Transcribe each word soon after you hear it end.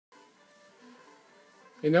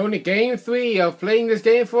In only game 3 of playing this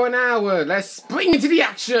game for an hour, let's spring into the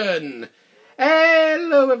action!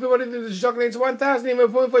 Hello everybody, this is Chocolate 1000 in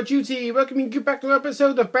report for duty, welcoming you back to an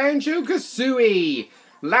episode of Banjo Kazooie.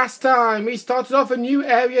 Last time we started off a new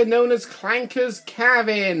area known as Clanker's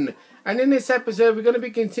Cabin, and in this episode we're going to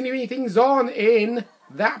be continuing things on in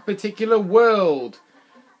that particular world.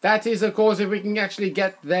 That is, of course, if we can actually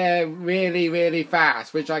get there really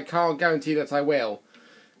fast, which I can't guarantee that I will.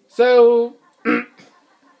 So,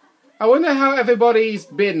 I wonder how everybody's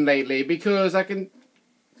been lately, because I can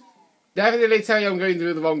definitely tell you I'm going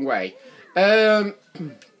through the wrong way.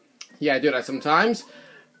 Yeah, I do that sometimes.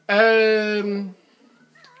 Because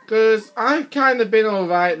I've kind of been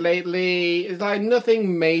alright lately. It's like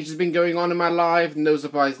nothing major's been going on in my life. No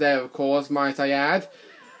surprise there, of course, might I add.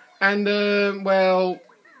 And, well,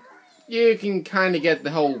 you can kind of get the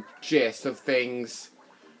whole gist of things.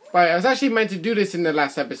 Right, I was actually meant to do this in the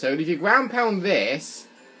last episode. If you ground pound this,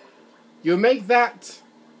 you'll make that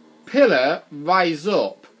pillar rise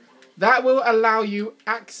up. That will allow you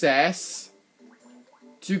access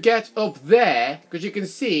to get up there, because you can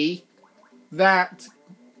see that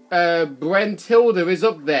Brentilda is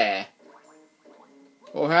up there.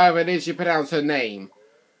 Or however it is you pronounce her name.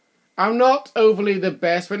 I'm not overly the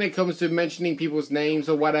best when it comes to mentioning people's names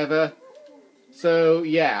or whatever. So,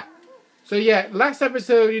 yeah. So, yeah, last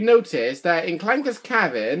episode you noticed that in Clanker's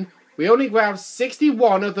Cabin, we only grabbed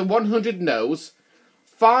 61 of the 100 notes,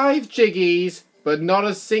 5 jiggies, but not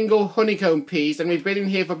a single honeycomb piece, and we've been in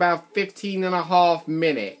here for about 15.5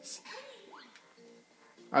 minutes.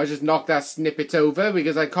 I'll just knock that snippet over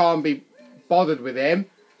because I can't be bothered with him.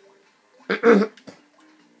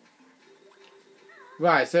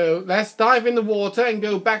 Right, so let's dive in the water and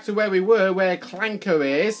go back to where we were, where Clanker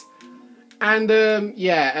is. And,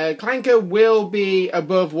 yeah, Clanker will be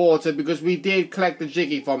above water because we did collect the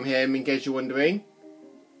jiggy from him, in case you're wondering.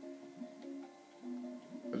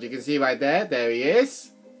 As you can see right there, there he is.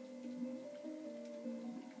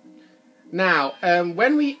 Now,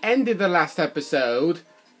 when we ended the last episode,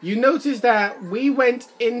 you noticed that we went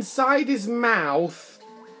inside his mouth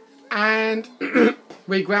and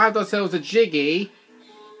we grabbed ourselves a jiggy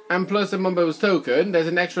and plus a Mumbo's token. There's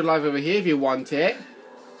an extra life over here if you want it.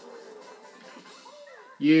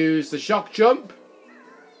 Use the shock jump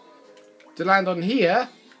to land on here,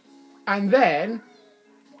 and then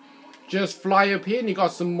just fly up here and you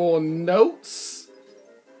got some more notes.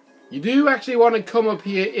 You do actually want to come up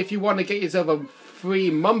here if you want to get yourself a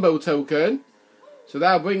free Mumbo token. So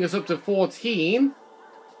that'll bring us up to 14.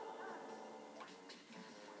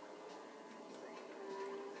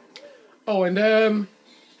 Oh, and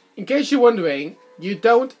in case you're wondering, you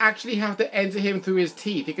don't actually have to enter him through his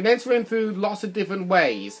teeth. You can enter him through lots of different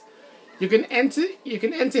ways. You can enter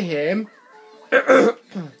him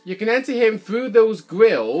you can enter him through those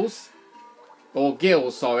grills, or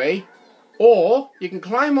gills, sorry, or you can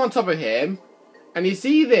climb on top of him, and you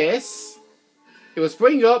see this, it will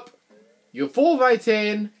spring up, you'll fall right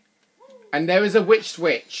in, and there is a witch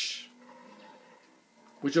switch,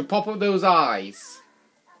 which will pop up those eyes.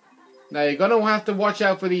 Now you're going to have to watch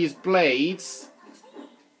out for these blades,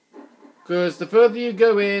 because the further you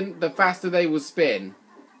go in, the faster they will spin.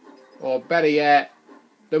 Or better yet,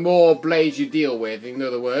 the more blades you deal with, in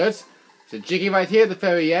other words. So jiggy right here at the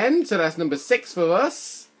very end, so that's number 6 for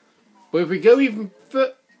us. But if we go even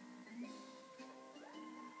further...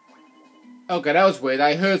 Okay, that was weird.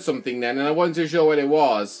 I heard something then, and I wasn't too sure what it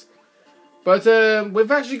was. But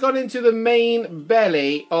we've actually gone into the main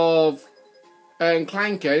belly of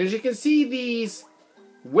Clanker. And as you can see, these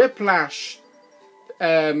whiplash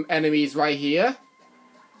enemies right here.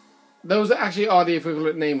 Those actually are the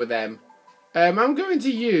equivalent name of them. I'm going to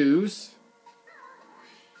use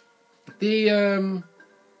the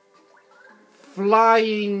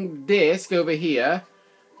flying disc over here.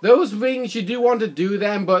 Those rings, you do want to do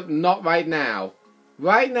them, but not right now.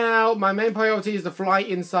 Right now, my main priority is to fly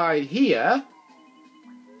inside here.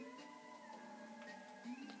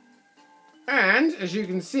 And, as you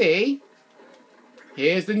can see,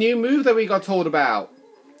 here's the new move that we got told about.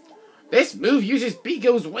 This move uses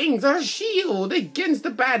Beako's wings as a shield against the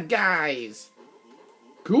bad guys.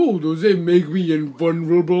 Cool, does it make me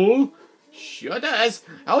invulnerable? Sure does.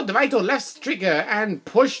 Hold the right or left trigger and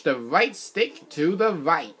push the right stick to the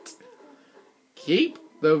right. Keep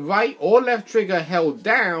the right or left trigger held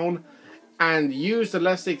down and use the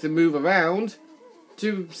left stick to move around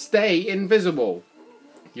to stay invisible.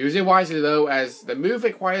 Use it wisely though, as the move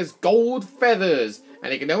requires gold feathers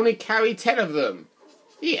and it can only carry 10 of them.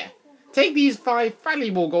 Here. Take these 5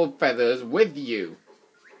 valuable gold feathers with you.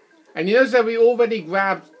 And you notice that we already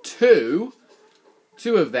grabbed two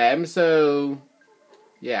of them, so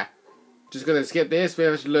Yeah. Just going to skip this. We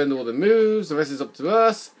have to learn all the moves. The rest is up to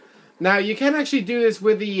us. Now, you can actually do this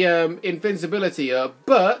with the invincibility up,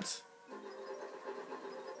 but...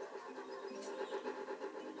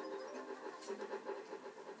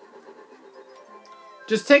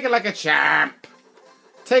 just take it like a champ.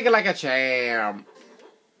 Take it like a champ.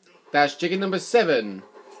 That's chicken number 7.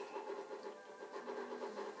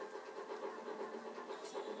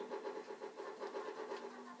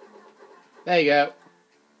 There you go.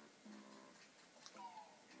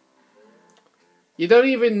 You don't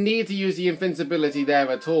even need to use the invincibility there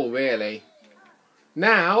at all, really.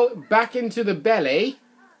 Now, back into the belly.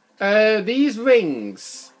 These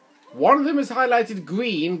rings. One of them is highlighted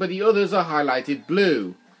green, but the others are highlighted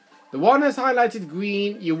blue. The one that's highlighted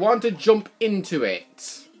green, you want to jump into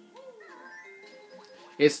it.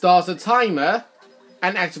 It starts a timer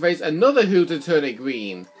and activates another hoop to turn it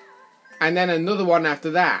green. And then another one after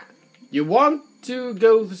that. You want to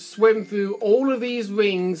go swim through all of these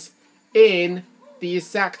rings in the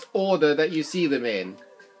exact order that you see them in.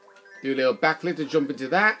 Do a little backflip to jump into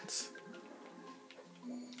that.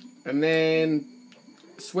 And then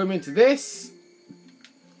swim into this.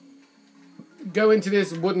 Go into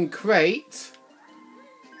this wooden crate.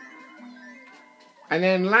 And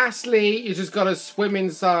then lastly, you just got to swim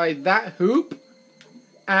inside that hoop.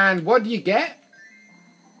 And what do you get?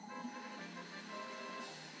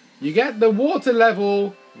 You get the water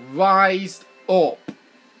level raised up,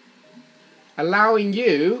 allowing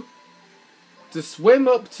you to swim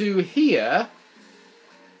up to here.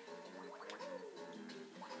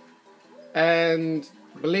 And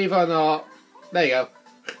believe it or not, there you go.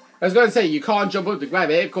 I was going to say, you can't jump up to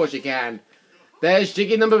grab it. Of course you can. There's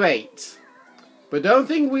Jiggy number 8. But don't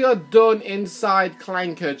think we are done inside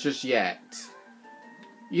Clanker just yet.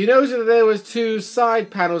 You notice that there was 2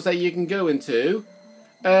 side panels that you can go into.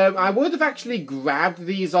 I would have actually grabbed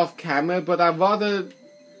these off camera, but I wanted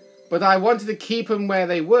to keep them where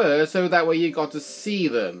they were, so that way you got to see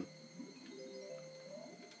them.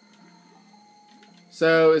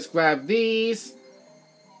 So let's grab these.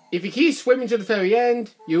 If you keep swimming to the very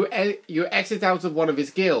end, you exit out of one of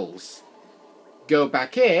his gills. Go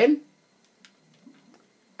back in.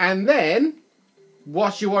 And then,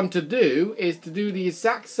 what you want to do is to do the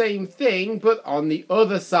exact same thing, but on the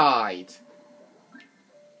other side.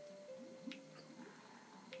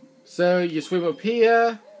 So you swim up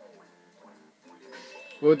here.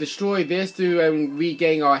 We'll destroy this to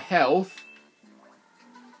regain our health.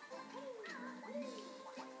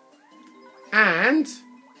 And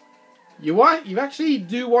you actually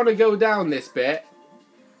do want to go down this bit,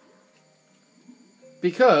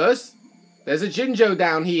 because there's a Jinjo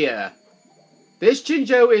down here. This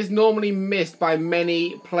Jinjo is normally missed by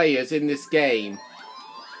many players in this game.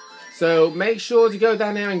 So make sure to go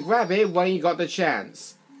down there and grab it when you got the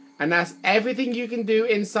chance. And that's everything you can do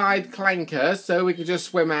inside Clanker, so we can just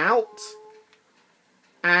swim out.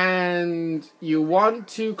 And you want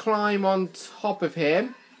to climb on top of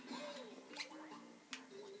him.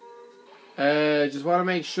 Just want to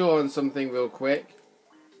make sure on something real quick.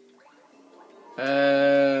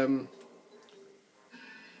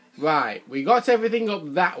 Right, we got everything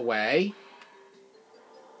up that way.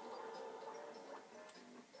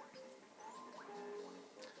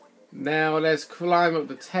 Now let's climb up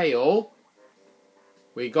the tail.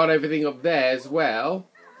 We got everything up there as well.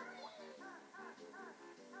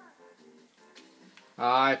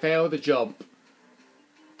 I failed the jump.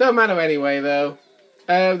 Don't matter anyway though.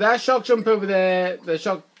 That shock jump over there, the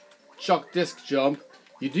shock disc jump,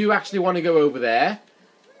 you do actually want to go over there.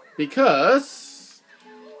 Because,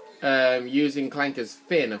 using Clanker's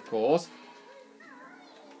fin of course.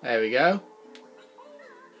 There we go.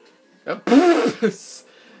 Oh,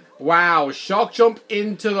 wow, shock jump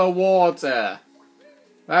into the water.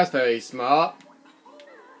 That's very smart.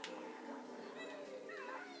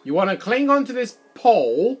 You want to cling onto this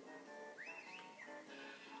pole.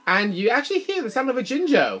 And you actually hear the sound of a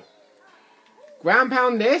Jinjo. Ground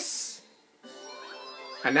pound this.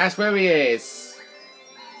 And that's where he is.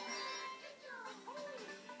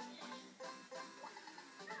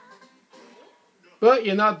 But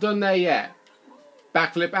you're not done there yet.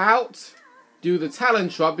 Backflip out. Do the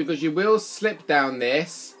talent drop because you will slip down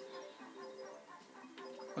this.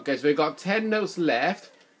 Okay, so we've got 10 notes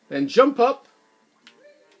left. Then jump up.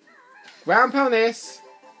 Ground pound this.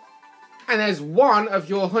 And there's one of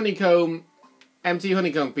your honeycomb, empty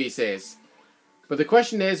honeycomb pieces. But the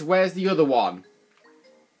question is, where's the other one?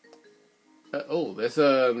 Oh, there's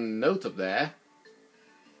a note up there.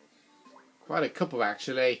 Quite a couple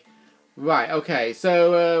actually. Right, okay,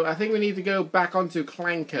 so I think we need to go back onto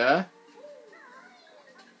Clanker.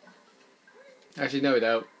 Actually, no we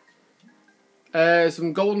don't.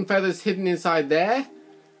 Some golden feathers hidden inside there.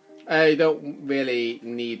 You don't really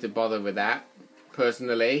need to bother with that,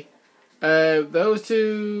 personally. Those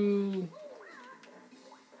two...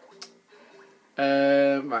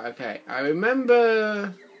 right, okay. I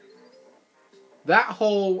remember that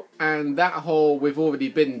hole and that hole we've already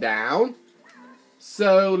been down.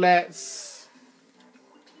 So let's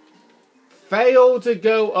fail to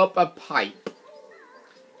go up a pipe.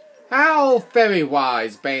 How very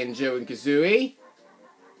wise, Banjo and Kazooie.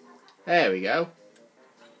 There we go.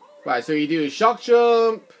 Right, so you do a shock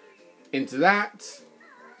jump into that.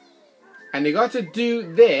 And you got to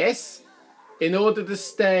do this in order to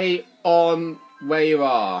stay on where you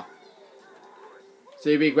are. So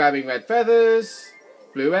you'll be grabbing red feathers,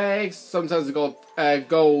 blue eggs, sometimes a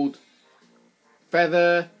gold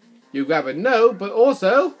feather. You grab a note, but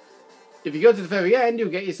also, if you go to the very end, you'll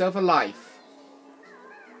get yourself a life.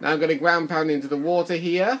 Now I'm going to ground pound into the water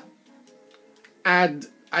here. And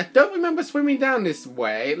I don't remember swimming down this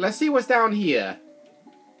way. Let's see what's down here.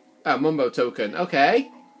 Oh, Mumbo token. Okay.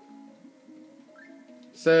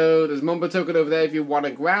 So there's Mumbo token over there if you want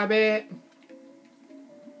to grab it.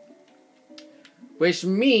 Which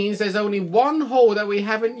means there's only one hole that we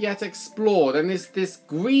haven't yet explored. And it's this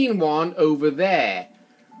green one over there.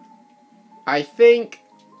 I think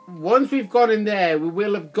once we've gone in there, we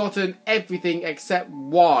will have gotten everything except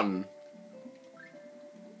one.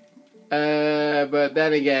 But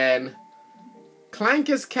then again,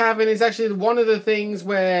 Clanker's Cavern is actually one of the things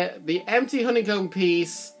where the empty honeycomb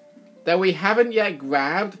piece that we haven't yet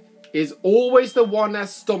grabbed is always the one that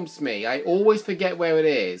stumps me. I always forget where it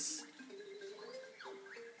is.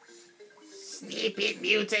 Snippet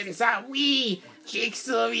mutants are we!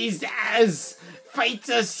 Jigsaw is as! Fight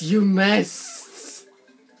us, you must!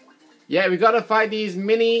 Yeah, we gotta fight these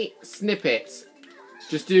mini snippets.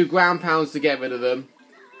 Just do ground pounds to get rid of them.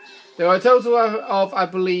 There are a total of I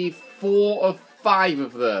believe, 4 or 5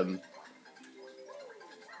 of them.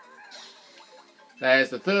 There's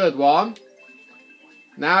the third one.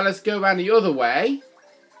 Now let's go around the other way.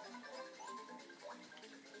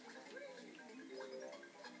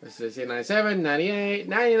 This is 97, 98,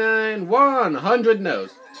 99, 100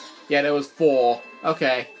 no's. Yeah, there was 4.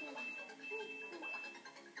 Okay.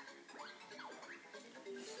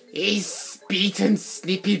 Is beaten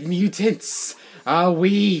snippet mutants are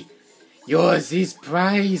we? Yours is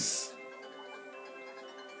prize.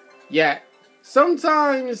 Yeah,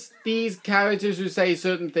 sometimes these characters who say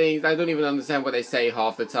certain things, I don't even understand what they say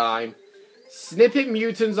half the time. Snippet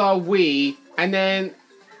mutants are we, and then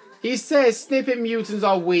he says snippet mutants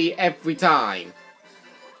are we every time.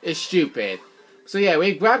 It's stupid. So yeah,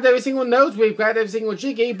 we've grabbed every single note, we've grabbed every single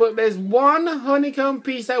jiggy, but there's one honeycomb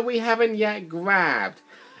piece that we haven't yet grabbed.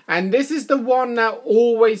 And this is the one that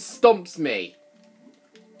always stumps me.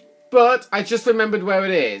 But I just remembered where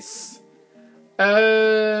it is.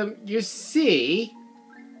 You see,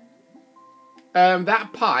 that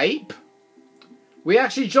pipe, we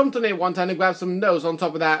actually jumped on it one time and grabbed some notes on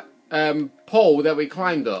top of that pole that we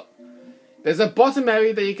climbed up. There's a bottom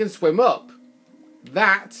area that you can swim up.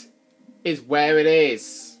 That is where it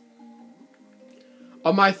is.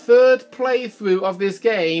 On my third playthrough of this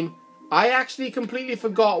game, I actually completely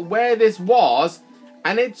forgot where this was,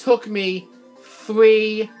 and it took me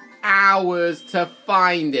 3 hours to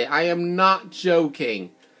find it. I am not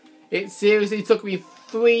joking. It seriously took me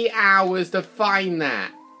 3 hours to find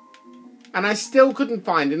that. And I still couldn't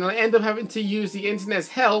find it, and I ended up having to use the internet's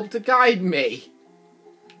help to guide me.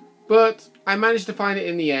 But I managed to find it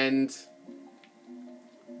in the end.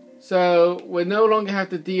 So we no longer have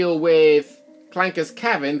to deal with Clanker's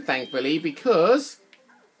Cavern, thankfully, because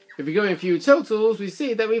if we go in a few totals, we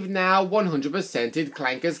see that we've now 100%ed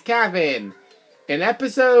Clanker's Cavern. In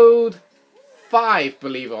episode 5,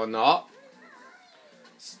 believe it or not.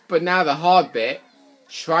 But now the hard bit,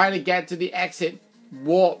 trying to get to the exit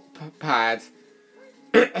warp pad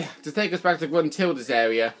to take us back to Gruntilda's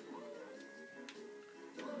area.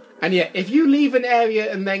 And yeah, if you leave an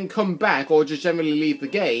area and then come back, or just generally leave the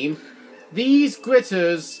game, these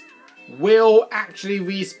gritters will actually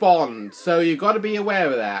respawn. So you've got to be aware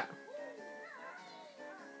of that.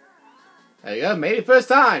 There you go, made it first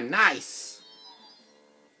time. Nice.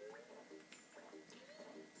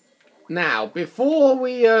 Now, before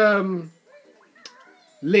we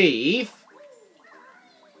leave,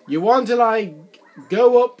 you want to like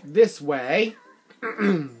go up this way.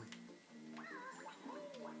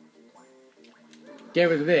 Get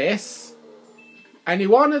rid of this. And you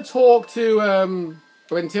want to talk to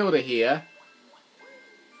Gruntilda here.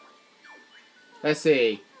 Let's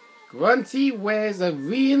see. Grunty wears a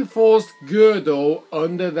reinforced girdle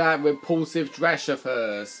under that repulsive dress of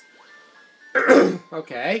hers.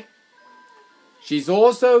 Okay. She's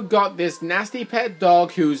also got this nasty pet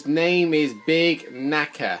dog whose name is Big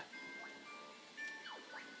Knacker.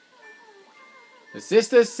 The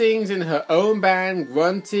sister sings in her own band,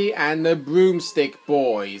 Grunty and the Broomstick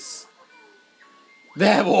Boys.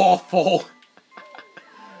 They're awful.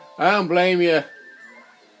 I don't blame you.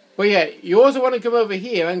 But yeah, you also want to come over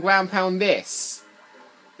here and ground pound this.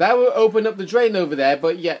 That will open up the drain over there,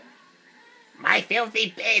 but yeah. My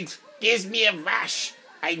filthy bed gives me a rash.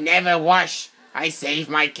 I never wash. I save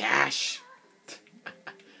my cash.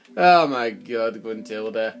 Oh my god,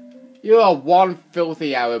 Gruntilda. You are one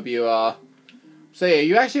filthy Arab, you are. So yeah,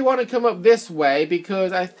 you actually want to come up this way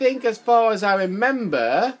because I think as far as I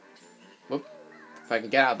remember... Whoop, if I can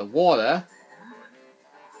get out of the water...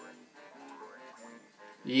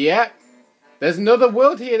 Yep. There's another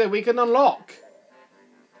world here that we can unlock.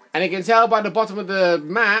 And you can tell by the bottom of the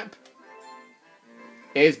map...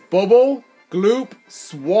 is Bubble Gloop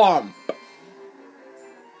Swamp.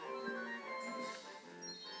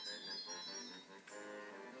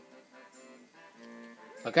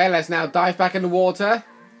 Okay, let's now dive back in the water.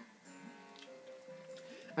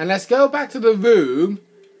 And let's go back to the room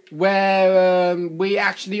where we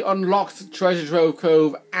actually unlocked Treasure Trove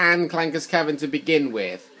Cove and Clanker's Cavern to begin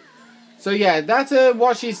with. So yeah, that's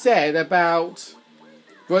what she said about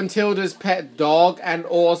Gruntilda's pet dog and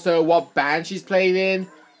also what band she's played in.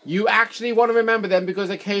 You actually want to remember them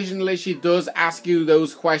because occasionally she does ask you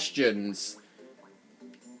those questions.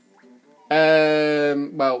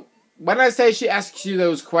 Well... when I say she asks you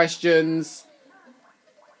those questions,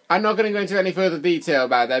 I'm not going to go into any further detail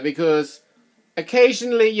about that because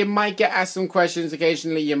occasionally you might get asked some questions,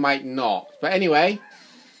 occasionally you might not. But anyway,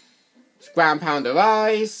 ground pound her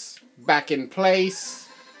eyes, back in place,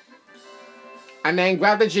 and then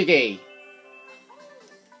grab the jiggy.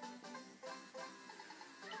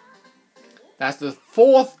 That's the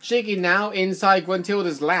 4th jiggy now inside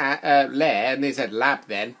Gruntilda's lair, and they said lab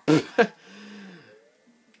then.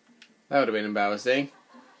 That would have been embarrassing.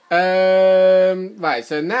 Right,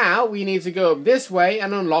 so now we need to go up this way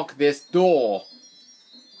and unlock this door.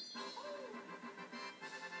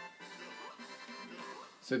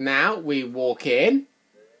 So now we walk in.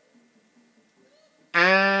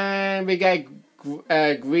 And we get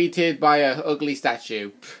greeted by an ugly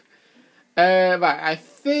statue. Right, I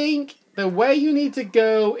think the way you need to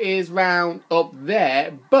go is round up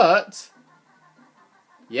there, but...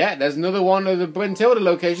 yeah, there's another one of the Gruntilda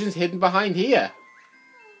locations hidden behind here.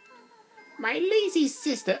 My lazy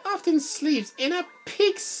sister often sleeps in a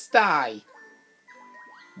pigsty.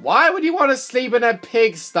 Why would you want to sleep in a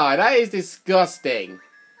pigsty? That is disgusting.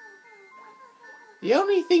 The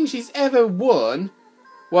only thing she's ever won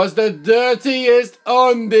was the dirtiest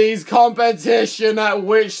undies competition at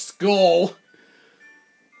which school?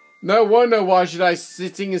 No wonder why she's like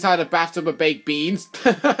sitting inside a bathtub of baked beans.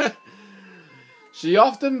 She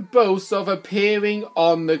often boasts of appearing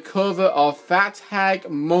on the cover of Fat Hag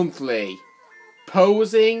Monthly,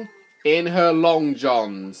 posing in her long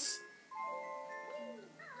johns.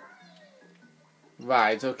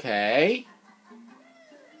 Right, okay.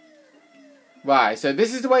 Right, so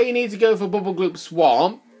this is the way you need to go for Bubble Gloop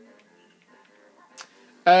Swamp.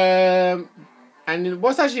 And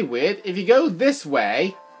what's actually weird, if you go this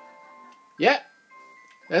way, yep,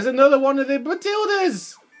 there's another one of the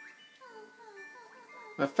Gruntildas.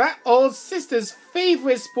 My fat old sister's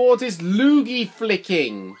favourite sport is loogie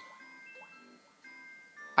flicking.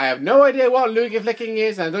 I have no idea what loogie flicking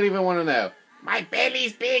is, and I don't even want to know. My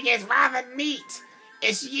belly's big as raven meat.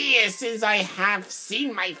 It's years since I have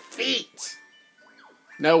seen my feet.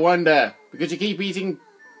 No wonder, because you keep eating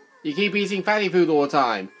fatty food all the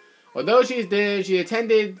time. Although she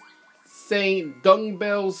attended St.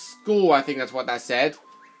 Dungbell's School, I think that's what that said.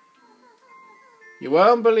 You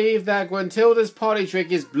won't believe that Gruntilda's party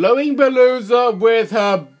trick is blowing balloons up with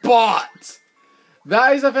her butt.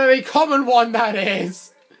 That is a very common one, that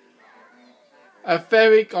is. A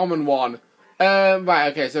very common one.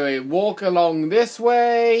 Right, okay, so we walk along this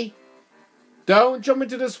way. Don't jump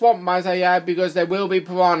into the swamp, might I add, because there will be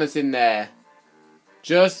piranhas in there.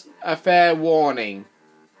 Just a fair warning.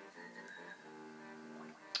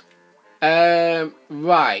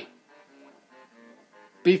 Right.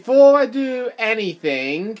 Before I do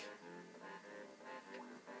anything,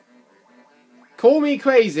 call me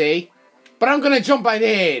crazy, but I'm going to jump right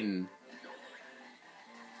in.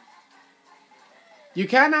 You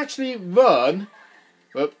can actually run.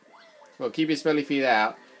 Whoop. Well, keep your smelly feet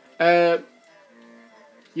out.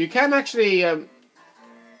 You can actually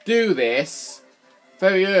do this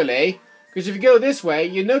very early. Because if you go this way,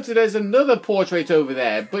 you notice there's another portrait over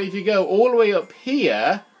there. But if you go all the way up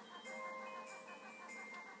here,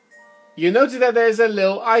 you notice that there's a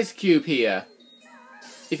little ice cube here.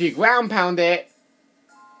 If you ground pound it,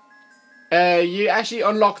 you actually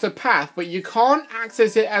unlock the path, but you can't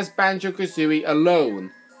access it as Banjo Kazooie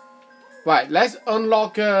alone. Right, let's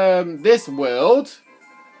unlock this world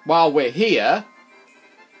while we're here.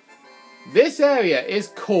 This area is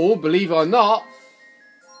called, believe it or not,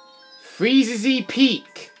 Freezy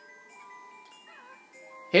Peak.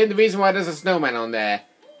 Here's the reason why there's a snowman on there.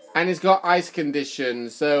 And it's got ice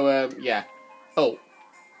conditions, so, yeah. Oh.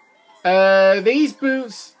 These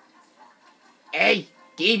boots... Hey,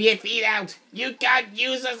 keep your feet out. You can't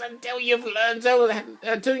use us until you've learned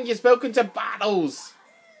until you've spoken to Bottles.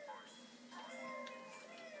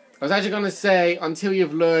 I was actually going to say, until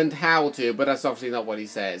you've learned how to, but that's obviously not what he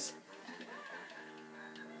says.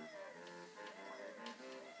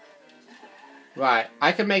 Right,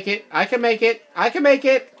 I can make it, I can make it, I can make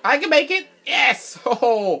it, I can make it! Yes!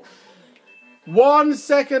 Oh! 1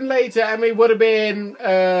 second later and we would have been,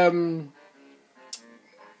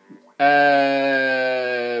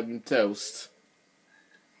 toast.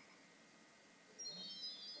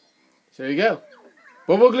 So there you go.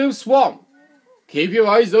 Bubble Glue Swamp. Keep your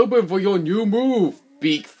eyes open for your new move,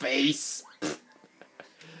 big face.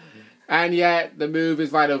 And yet, the move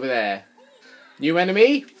is right over there. New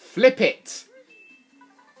enemy, flip it.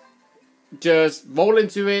 Just roll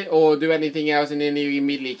into it or do anything else and then you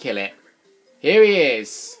immediately kill it. Here he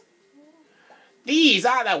is. These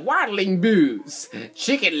are the waddling boots.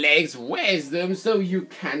 Chicken Legs wears them so you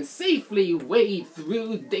can safely wade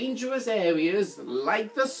through dangerous areas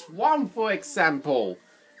like the swamp, for example,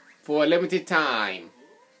 for a limited time.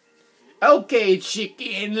 Okay,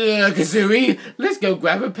 Chicken Kazooie, let's go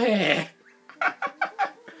grab a pair.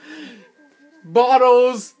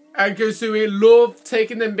 Bottles and Kazooie love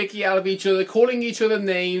taking the mickey out of each other, calling each other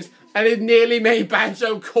names, and it nearly made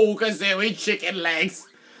Banjo call Kazooie Chicken Legs.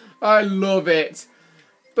 I love it.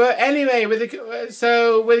 But anyway,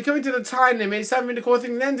 so we're coming to the time limit. It's time to call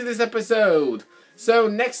things an end to this episode. So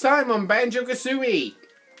next time on Banjo Kazooie,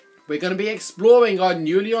 we're going to be exploring our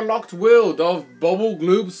newly unlocked world of Bubble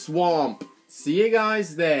Gloop Swamp. See you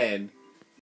guys then.